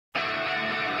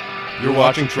You're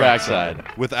watching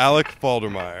Trackside with Alec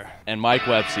Faldermeyer and Mike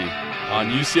Woepse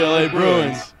on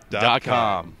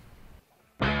UCLABruins.com.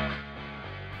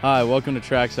 Hi, welcome to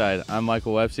Trackside. I'm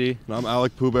Michael Woepse. And I'm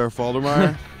Alec Pooh Bear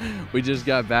Faldermeyer. We just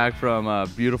got back from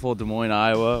beautiful Des Moines,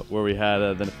 Iowa, where we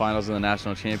had the finals of the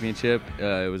national championship.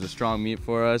 It was a strong meet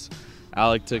for us.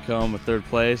 Alec took home a third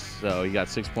place, so he got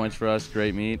 6 points for us.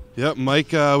 Great meet. Yep,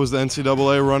 Mike was the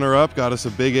NCAA runner-up, got us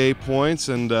a big 8 points,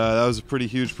 and that was a pretty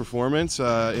huge performance.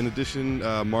 In addition,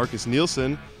 Marcus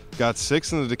Nielsen got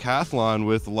 6th in the decathlon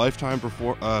with lifetime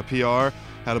PR,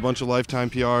 had a bunch of lifetime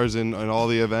PRs in all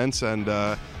the events,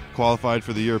 and qualified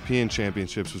for the European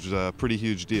Championships, which was a pretty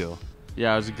huge deal.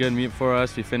 Yeah, it was a good meet for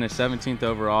us. We finished 17th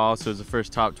overall, so it was the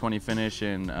first top 20 finish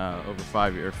in over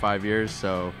 5 years.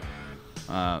 So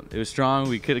it was strong.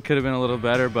 We could have been a little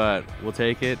better, but we'll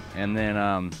take it. And then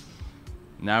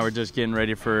now we're just getting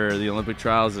ready for the Olympic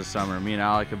trials this summer. Me and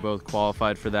Alec have both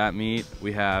qualified for that meet.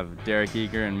 We have Derek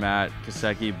Eager and Matt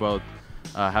Kosecki both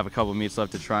have a couple meets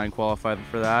left to try and qualify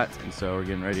for that, and so we're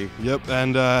getting ready. Yep,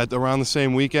 and around the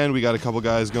same weekend, we got a couple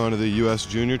guys going to the U.S.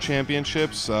 Junior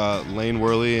Championships. Lane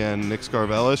Worley and Nick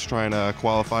Scarvelis trying to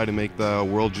qualify to make the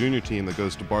World Junior team that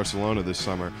goes to Barcelona this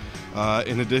summer.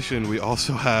 In addition, we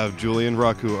also have Julian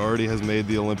Ruck, who already has made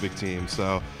the Olympic team,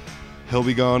 so he'll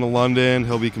be going to London.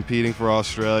 He'll be competing for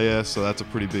Australia, so that's a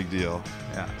pretty big deal.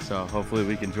 Yeah, so hopefully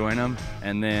we can join him.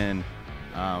 And then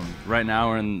right now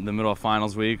we're in the middle of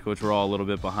finals week, which we're all a little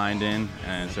bit behind in,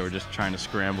 and so we're just trying to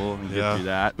scramble and get through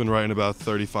that. Been writing about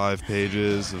 35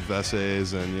 pages of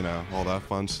essays and, you know, all that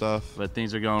fun stuff. But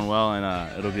things are going well,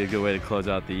 and it'll be a good way to close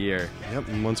out the year. Yep,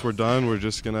 and once we're done, we're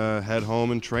just gonna head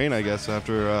home and train, I guess,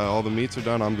 after all the meets are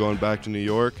done. I'm going back to New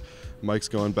York. Mike's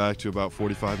going back to about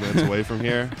 45 minutes away from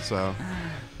here, so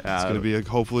it's going to be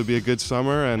hopefully be a good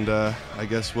summer, and I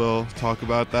guess we'll talk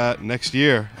about that next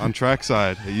year on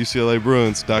Trackside at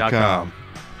UCLABruins.com.